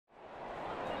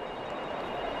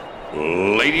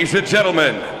Ladies and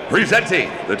gentlemen,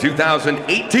 presenting the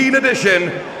 2018 edition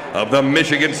of the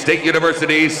Michigan State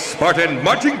University Spartan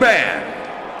Marching Band.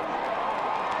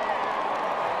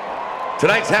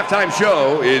 Tonight's halftime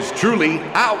show is truly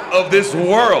out of this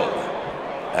world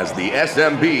as the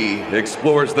SMB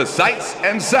explores the sights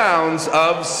and sounds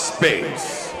of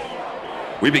space.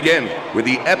 We begin with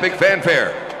the epic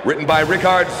fanfare written by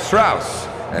Richard Strauss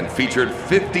and featured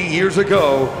 50 years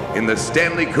ago in the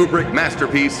Stanley Kubrick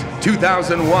masterpiece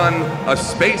 2001, A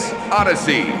Space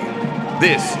Odyssey.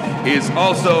 This is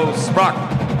also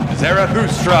Sprach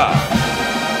Zarathustra.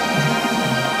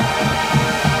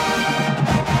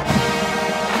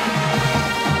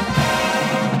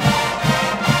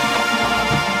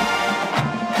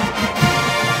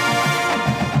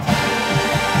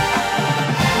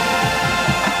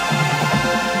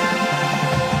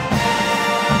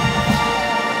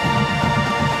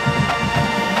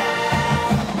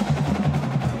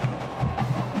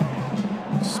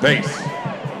 Space,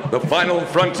 the final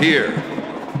frontier.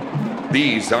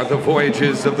 These are the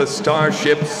voyages of the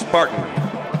starship Spartan.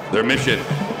 Their mission,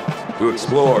 to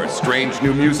explore strange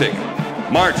new music,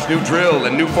 march new drill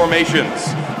and new formations,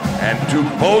 and to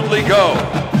boldly go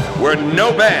where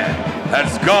no band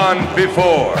has gone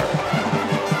before.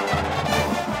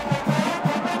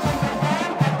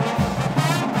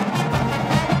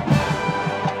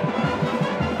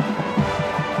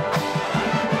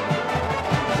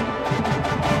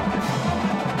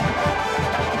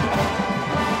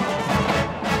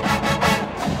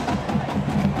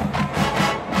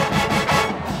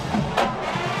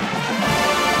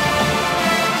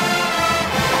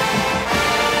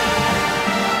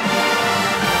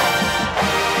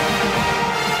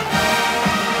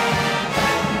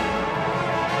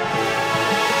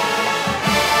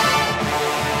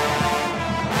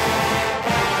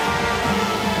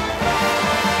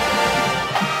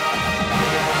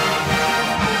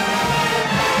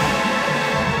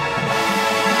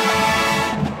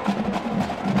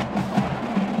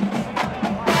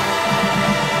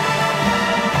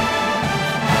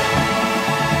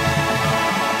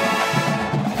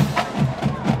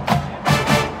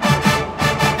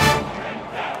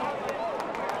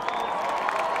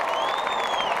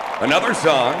 Another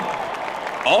song,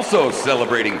 also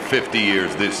celebrating 50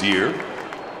 years this year,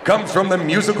 comes from the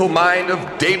musical mind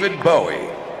of David Bowie,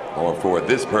 or for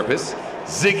this purpose,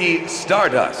 Ziggy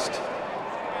Stardust.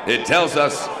 It tells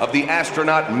us of the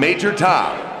astronaut Major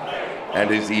Tom and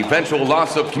his eventual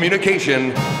loss of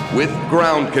communication with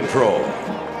ground control.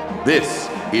 This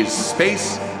is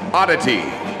Space Oddity.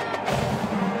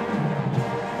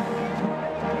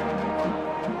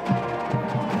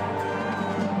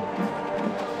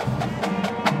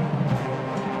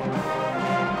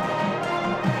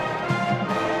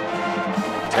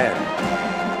 10,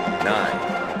 9,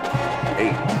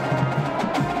 8,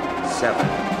 7,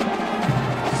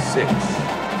 6,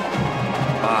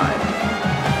 5,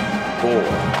 4,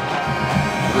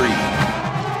 3, 2,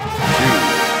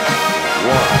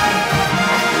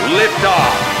 1. Lift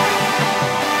off.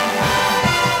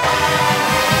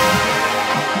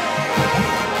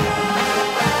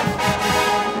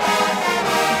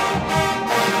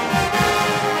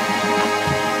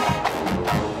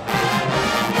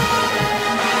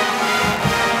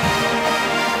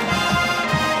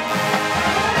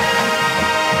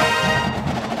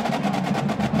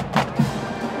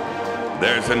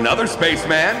 There's another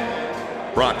spaceman,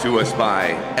 brought to us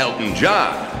by Elton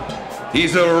John.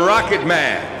 He's a rocket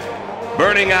man,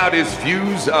 burning out his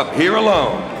fuse up here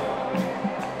alone.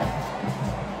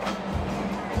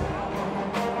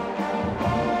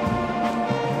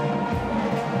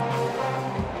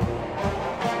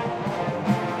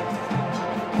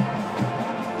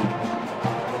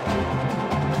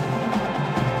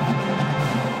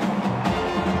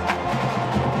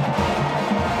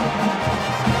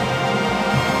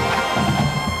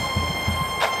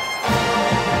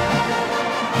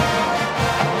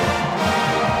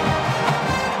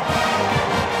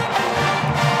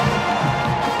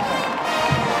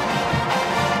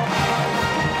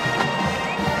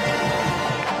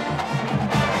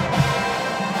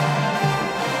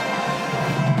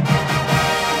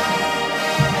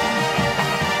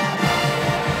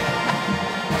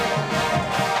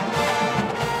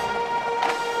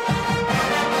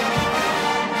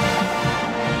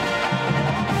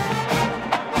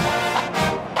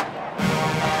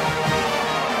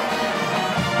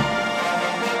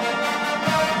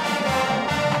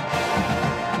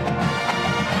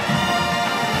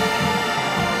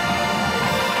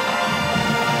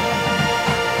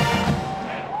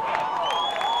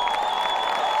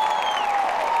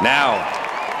 Now,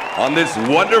 on this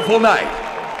wonderful night,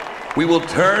 we will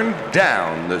turn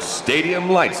down the stadium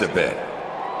lights a bit.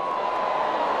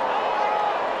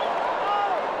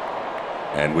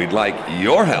 And we'd like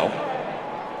your help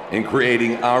in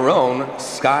creating our own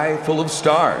sky full of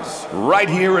stars right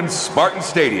here in Spartan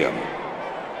Stadium.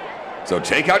 So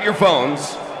take out your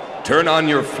phones, turn on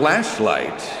your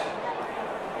flashlight,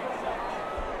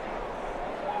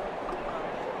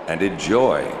 and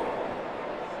enjoy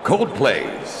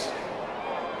Coldplay's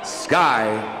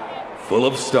Sky Full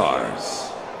of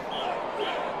Stars.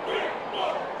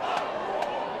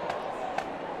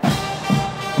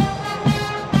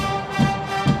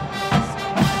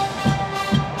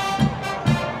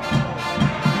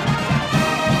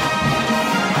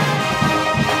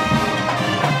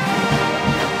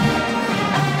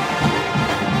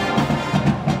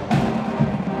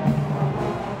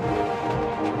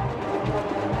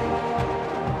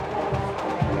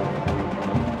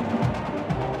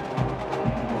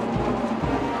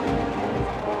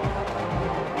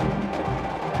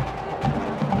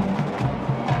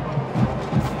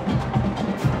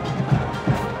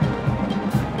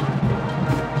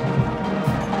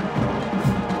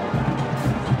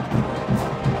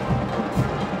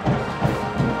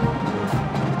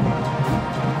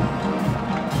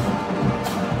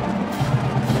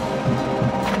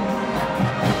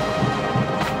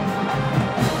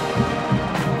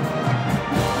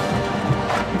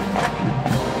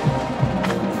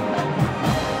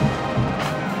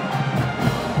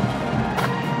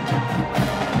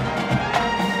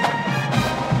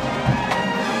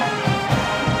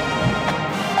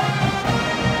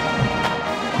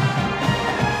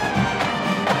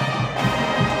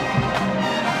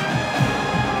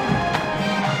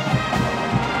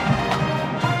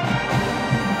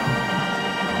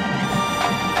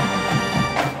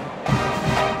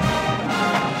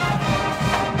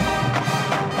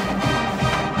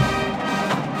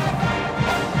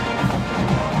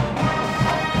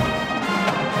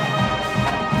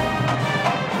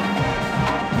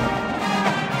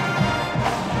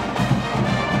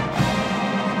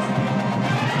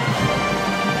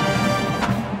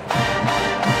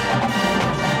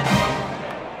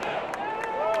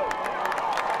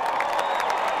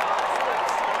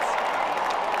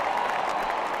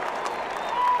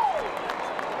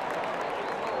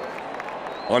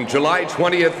 On July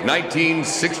 20th,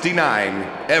 1969,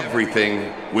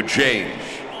 everything would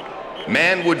change.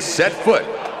 Man would set foot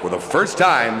for the first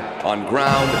time on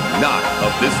ground not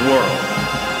of this world.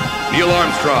 Neil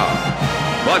Armstrong,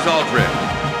 Buzz Aldrin,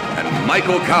 and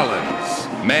Michael Collins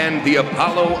manned the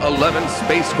Apollo 11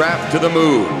 spacecraft to the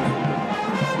moon.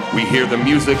 We hear the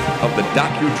music of the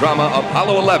docudrama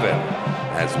Apollo 11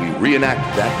 as we reenact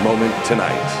that moment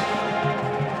tonight.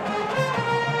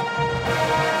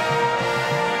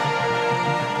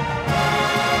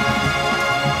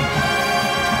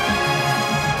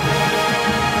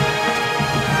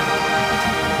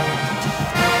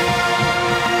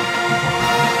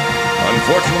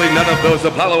 Unfortunately, none of those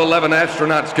Apollo 11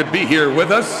 astronauts could be here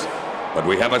with us, but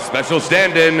we have a special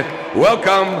stand-in.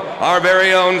 Welcome our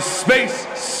very own Space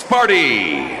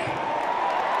Sparty.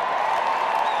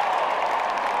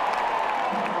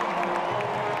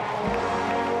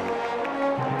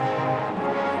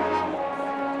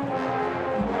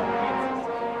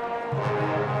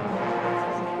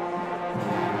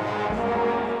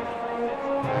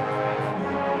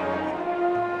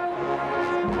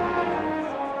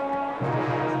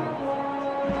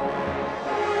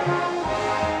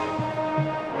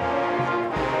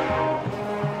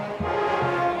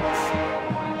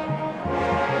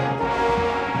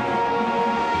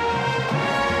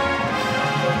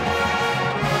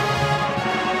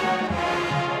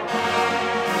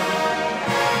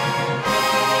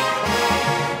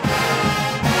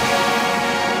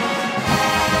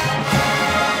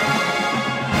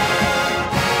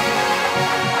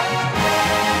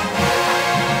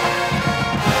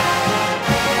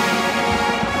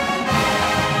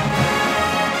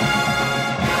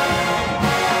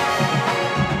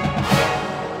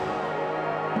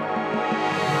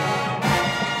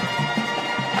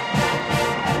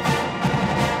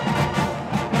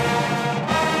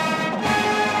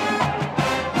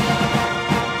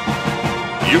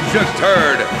 You've just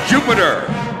heard Jupiter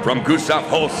from Gustav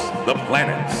Holst's The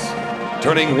Planets,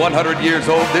 turning 100 years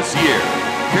old this year,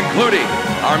 concluding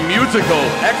our musical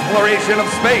exploration of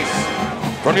space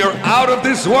from your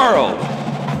out-of-this-world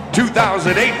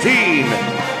 2018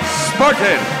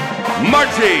 Spartan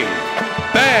Marching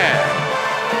Band.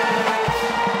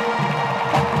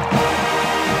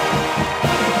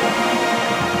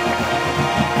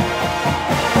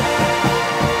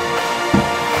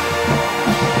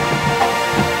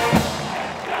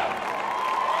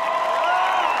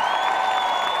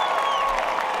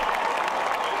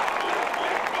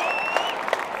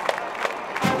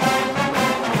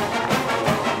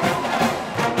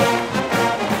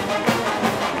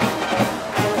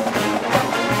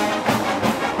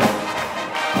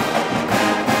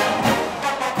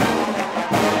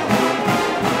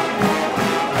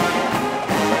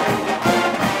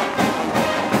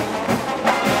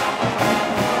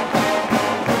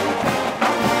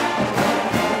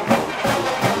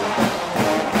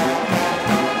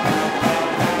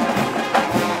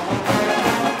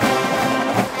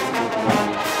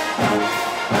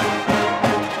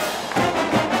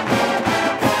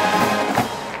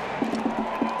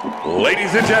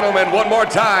 Ladies and gentlemen, one more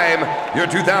time, your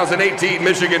 2018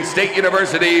 Michigan State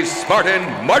University Spartan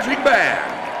Marching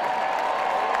Band.